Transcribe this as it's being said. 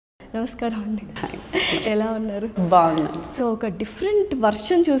నమస్కారం అండి. ఎలా ఉన్నారు? బాగున్నాను. సో ఒక డిఫరెంట్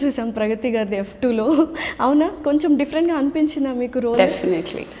వర్షన్ చూసేసాం ప్రగతి గారిది F2లో. అవునా, కొంచెం డిఫరెంట్గా అనిపించిందా మీకు రోల్?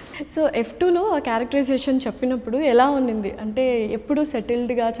 డెఫినెట్లీ. సో F2లో ఆ క్యారెక్టరైజేషన్ చెప్పినప్పుడు ఎలా ఉన్నింది? అంటే ఎప్పుడు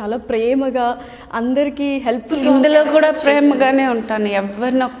సెటిల్డ్గా, చాలా ప్రేమగా, అందరికీ హెల్ప్ఫుల్. ఇందులో కూడా ప్రేమగానే ఉంటాను,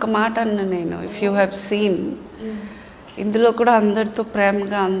 ఎవరిని ఒక్క మాట అన్న నేను. ఇఫ్ యూ హ్యావ్ సీన్, ఇందులో కూడా అందరితో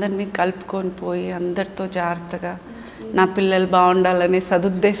ప్రేమగా, అందరినీ కలుపుకొని పోయి అందరితో జాగ్రత్తగా నా పిల్లలు బాగుండాలనే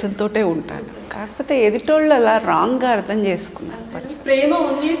సదుద్దేశంతో ఉంటాను. కాకపోతే ఎదుటోళ్ళు అలా రాంగ్గా అర్థం చేసుకున్నారు.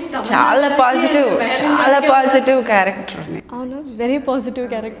 చాలా పాజిటివ్ క్యారెక్టర్. అవును, వెరీ పాజిటివ్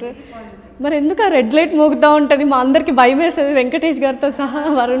క్యారెక్టర్. మరి ఎందుకు ఆ రెడ్ లైట్ మోగుతూ ఉంటుంది? మా అందరికి భయం వేస్తుంది, వెంకటేష్ గారితో సహా,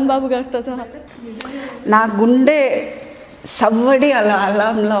 వరుణ్ బాబు గారితో సహా. నా గుండె సవ్వడి అలా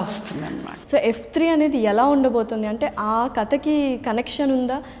అలాంలా వస్తుంది అన్నమాట. సో F3 అనేది ఎలా ఉండబోతుంది? అంటే ఆ కథకి కనెక్షన్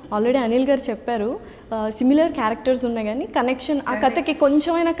ఉందా? ఆల్రెడీ అనిల్ గారు చెప్పారు, సిమిలర్ క్యారెక్టర్స్ ఉన్నాయి, కానీ కనెక్షన్, ఆ కథకి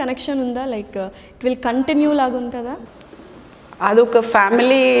కొంచెమైనా కనెక్షన్ ఉందా? లైక్ ఇట్ విల్ కంటిన్యూ లాగా ఉంటుందా? అదొక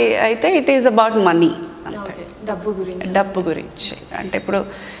ఫ్యామిలీ అయితే ఇట్ ఈస్ అబౌట్ మనీ, అంతే. డబ్బు గురించి అంటే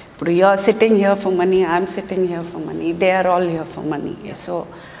ఇప్పుడు you are sitting here for money, I'm sitting here for money, they are all here for money. So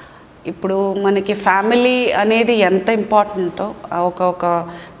ఇప్పుడు మనకి ఫ్యామిలీ అనేది ఎంత ఇంపార్టెంటో, ఒక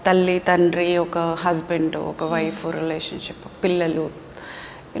తల్లి తండ్రి, ఒక హస్బెండ్, ఒక వైఫ్ రిలేషన్షిప్, పిల్లలు,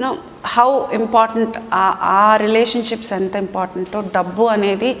 యూనో హౌ ఇంపార్టెంట్ ఆ రిలేషన్షిప్స్ ఎంత ఇంపార్టెంటో, డబ్బు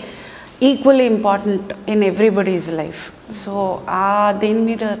అనేది equally important in everybody's life. So దీని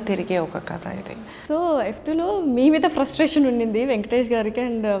మీద తిరిగే ఒక కథ ఇది. సో F2లో మీ మీద ఫ్రస్ట్రేషన్ ఉండింది, వెంకటేష్ గారికి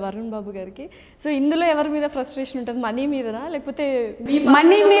అండ్ వరుణ్ బాబు గారికి. సో ఇందులో ఎవరి మీద ఫ్రస్ట్రేషన్ ఉంటుంది? మనీ మీదనా, లేకపోతే?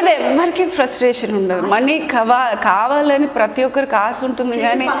 మనీ మీద ఎవరికి ఫ్రస్ట్రేషన్ ఉండదు. మనీ కావాలని ప్రతి ఒక్కరికి ఆశ ఉంటుంది,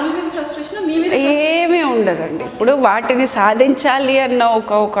 కానీ ఏమీ ఉండదండి. ఇప్పుడు వాటిని సాధించాలి అన్న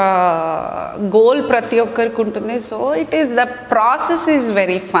ఒక గోల్ ప్రతి ఒక్కరికి ఉంటుంది. So it is the process is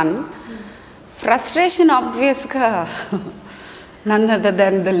very fun. Frustration ఆబ్వియస్గా none other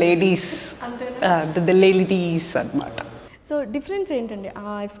then the ladies అన్నమాట. సో డిఫరెన్స్ ఏంటండి ఆ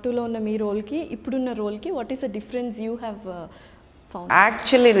F2లో ఉన్న మీ రోల్కి ఇప్పుడున్న రోల్కి? What is the difference you have found?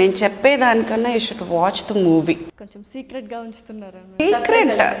 Actually నేను చెప్పేదానికన్నా you should watch the movie. కొంచెం సీక్రెట్గా ఉంచుతున్నారు.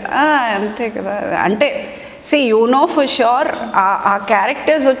 సీక్రెట్ అంతే కదా. అంటే యూ నో ఫర్ షూర్ ఆ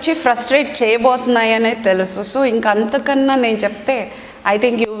క్యారెక్టర్స్ వచ్చి ఫ్రస్ట్రేట్ చేయబోతున్నాయి అనేది తెలుసు. సో ఇంకంతకన్నా నేను చెప్తే I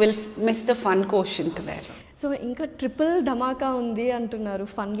think you will miss the fun question there. So ఇంకా ట్రిపుల్ ధమాకా ఉంది అంటున్నారు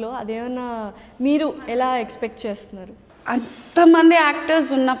ఫన్లో, అదేమన్నా మీరు ఎలా ఎక్స్పెక్ట్ చేస్తున్నారు? అంతమంది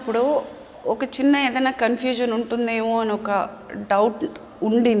యాక్టర్స్ ఉన్నప్పుడు ఒక చిన్న ఏదైనా కన్ఫ్యూజన్ ఉంటుందేమో అని ఒక డౌట్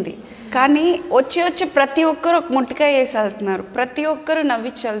ఉండింది. కానీ వచ్చి ప్రతి ఒక్కరు ఒక ముట్టికాయ వేసి వెళ్తున్నారు, ప్రతి ఒక్కరు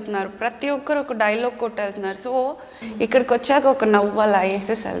నవ్వించి వెళ్తున్నారు, ప్రతి ఒక్కరు ఒక డైలాగ్ కొట్టి వెళ్తున్నారు. సో ఇక్కడికి వచ్చాక ఒక నవ్వు అలా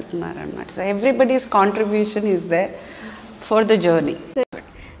వేసేసి వెళ్తున్నారు అనమాట. So everybody's contribution is there for the journey.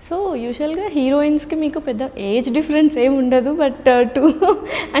 So యూజువల్గా హీరోయిన్స్కి మీకు పెద్ద ఏజ్ డిఫరెన్స్ ఏమి ఉండదు, బట్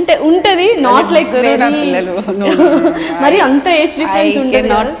అంటే ఉంటుంది, నాట్ లైక్ మరి అంత ఏజ్ డిఫరెన్స్ ఉంటుంది.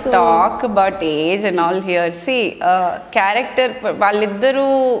 Not talk about age and all here. Character వాళ్ళిద్దరూ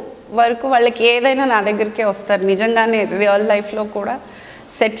వరకు వాళ్ళకి ఏదైనా నా దగ్గరికే వస్తారు. నిజంగానే రియల్ లైఫ్లో కూడా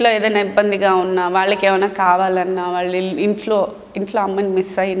సెట్లో ఏదైనా ఇబ్బందిగా ఉన్నా, వాళ్ళకి ఏమైనా కావాలన్నా, వాళ్ళు ఇంట్లో అమ్మని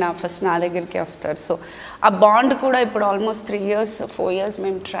మిస్ అయినా ఫస్ట్ నా దగ్గరికే వస్తారు. సో ఆ బాండ్ కూడా ఇప్పుడు ఆల్మోస్ట్ 3 years 4 years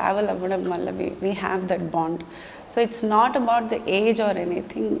మేము ట్రావెల్ అవ్వడం వల్ల we have that bond. So it's not about the age or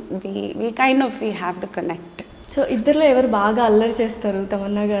anything, we have the connect. So ఇద్దరులో ఎవరు బాగా అల్లరి చేస్తారు?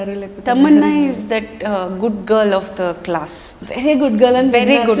 తమన్నా గారు లేకపోతే? Tamannaah is that good girl of the class. Very good girl and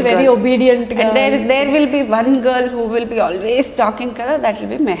very obedient. There will be one girl who will be always talking కదా, that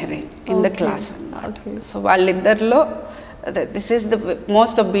will be Mehreen in the class. So వాళ్ళిద్దరిలో this is the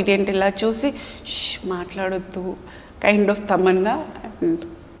most obedient. ఇలా చూసి మాట్లాడొద్దు kind of Tamannaah.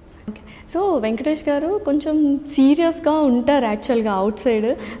 So Venkatesh గారు కొంచెం సీరియస్గా ఉంటారు యాక్చువల్గా out side,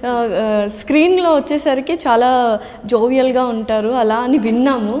 స్క్రీన్లో వచ్చేసరికి చాలా జోవియల్గా ఉంటారు అలా అని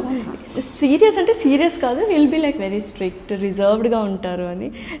విన్నాము. సీరియస్ అంటే సీరియస్ కాదు, will be like very strict, రిజర్వ్డ్గా ఉంటారు అని.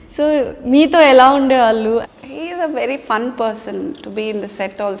 సో మీతో ఎలా ఉండేవాళ్ళు? He is a very fun person to be in the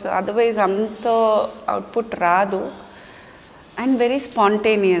set also. Otherwise అంత అవుట్పుట్ రాదు. అండ్ వెరీ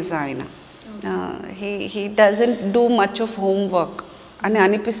స్పాంటేనియస్ ఆయన. He doesn't do much of homework అని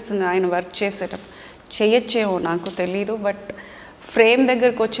అనిపిస్తుంది ఆయన వర్క్ చేసేటప్పుడు. చేయొచ్చేమో నాకు తెలీదు, బట్ ఫ్రేమ్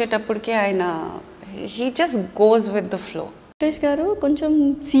దగ్గరకు వచ్చేటప్పటికి ఆయన he just goes with the flow. Venkatesh గారు కొంచెం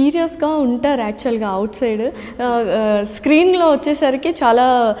సీరియస్గా ఉంటారు యాక్చువల్గా అవుట్ సైడ్, స్క్రీన్లో వచ్చేసరికి చాలా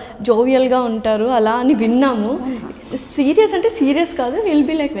జోవియల్గా ఉంటారు అలా అని విన్నాము. సీరియస్ అంటే సీరియస్ కాదు, will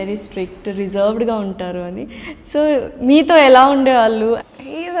be like very strict, రిజర్వ్డ్గా ఉంటారు అని. సో మీతో ఎలా ఉండేవాళ్ళు?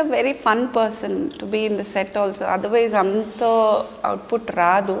 He is is a very fun person to be in the set also. Otherwise అంత అవుట్పుట్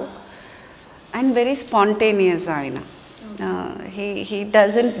రాదు. అండ్ వెరీ స్పాంటేనియస్ ఆయన. He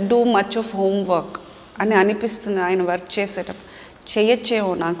doesn't do much of homework అని అనిపిస్తుంది ఆయన వర్క్ చేసేటప్పుడు.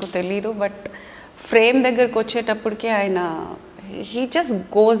 చేయొచ్చేమో నాకు తెలీదు, బట్ ఫ్రేమ్ దగ్గరకు వచ్చేటప్పటికి ఆయన he just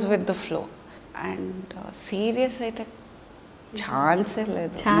goes with the flow. And serious అయితే ఛాన్సే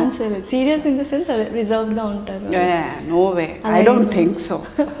లేదు. సీరియస్ ఇన్ ద సెన్స్ అదే రిజర్వ్డ్గా ఉంటారు. No way, I don't think so.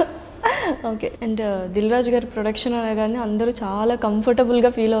 Okay. And Dil Raju గారి ప్రొడక్షన్ అనగానే అందరూ చాలా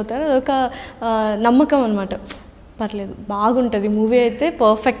కంఫర్టబుల్గా ఫీల్ అవుతారు. అదొక నమ్మకం అనమాట. పర్లేదు, బాగుంటుంది మూవీ అయితే,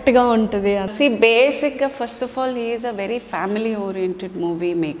 పర్ఫెక్ట్గా ఉంటుంది. బేసిక్గా first of all he is a very family oriented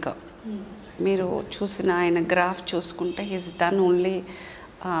movie maker. మీరు చూసిన ఆయన గ్రాఫ్ చూసుకుంటే హీస్ డన్ ఓన్లీ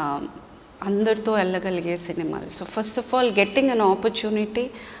అందరితో వెళ్ళగలిగే సినిమాలు. So first of all getting an opportunity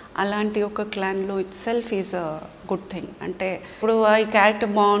అలాంటి ఒక క్లాన్లో it self is a good thing. అంటే ఇప్పుడు ఈ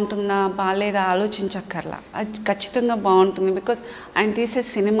క్యారెక్టర్ బాగుంటుందా బాగాలేదా ఆలోచించక్కర్లా, అది ఖచ్చితంగా బాగుంటుంది. బికాస్ ఆయన తీసే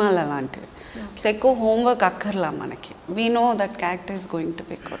సినిమాలు అలాంటివి. సో ఎక్కువ హోంవర్క్ అక్కర్లా మనకి. We know that character is going to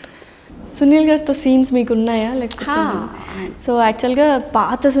be good. Sunil గారితో సీన్స్ మీకు ఉన్నాయా? లేకపోతే సో యాక్చువల్గా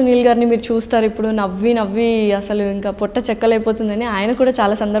పాత సునీల్ గారిని మీరు చూస్తారు, ఇప్పుడు నవ్వి నవ్వి అసలు ఇంకా పొట్ట చెక్కలైపోతుందని ఆయన కూడా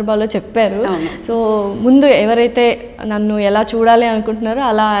చాలా సందర్భాల్లో చెప్పారు. సో ముందు ఎవరైతే నన్ను ఎలా చూడాలి అనుకుంటున్నారో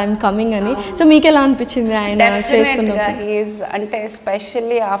అలా ఐఎమ్ కమింగ్ అని. సో మీకు ఎలా అనిపించింది ఆయన చేస్తున్నారు? అంటే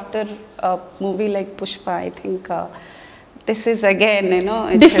especially after movie like Pushpa, I think this is again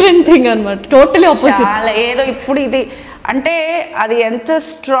different thing అనమాట, టోటలీ ఆపోజిట్. చాలా ఏదో ఇప్పుడు ఇది అంటే అది ఎంత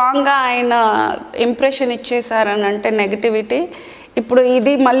స్ట్రాంగ్గా ఆయన ఇంప్రెషన్ ఇచ్చేసారని అంటే నెగటివిటీ, ఇప్పుడు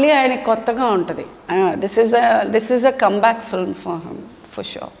ఇది మళ్ళీ ఆయన కొత్తగా ఉంటుంది. This is a comeback film for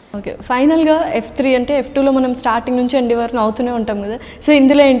sure. Okay. ఫైనల్గా F3 అంటే F2లో మనం స్టార్టింగ్ నుంచి ఎండ్ వరకు నవ్వుతూనే ఉంటాం కదా. సో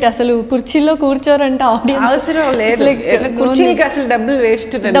ఇందులో ఏంటి అసలు కుర్చీలో కూర్చోరంటే ఆడియన్స్ అవసరం లేదు, కుర్చీలకి అసలు డబ్బులు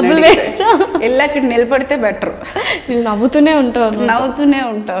వేస్ట్ వెళ్ళి అక్కడ నిలబడితే బెటర్. వీళ్ళు నవ్వుతూనే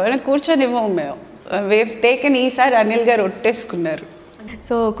ఉంటాం కూర్చొని ఇవ్వము మేము. వేవ్ టేకన్ ఈసారి అనిల్ గారు ఒట్టేసుకున్నారు.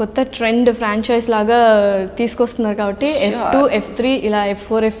 సో కొత్త ట్రెండ్ ఫ్రాంచైజ్ లాగా తీసుకొస్తున్నారు కాబట్టి F2, F3 ఇలా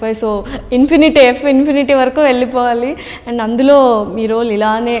F4, F5 సో ఇన్ఫినిటీ వరకు వెళ్ళిపోవాలి. అండ్ అందులో మీ రోల్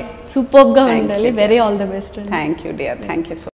ఇలానే సూపర్గా ఉండాలి. Very all the best. Thank you dear, thank you so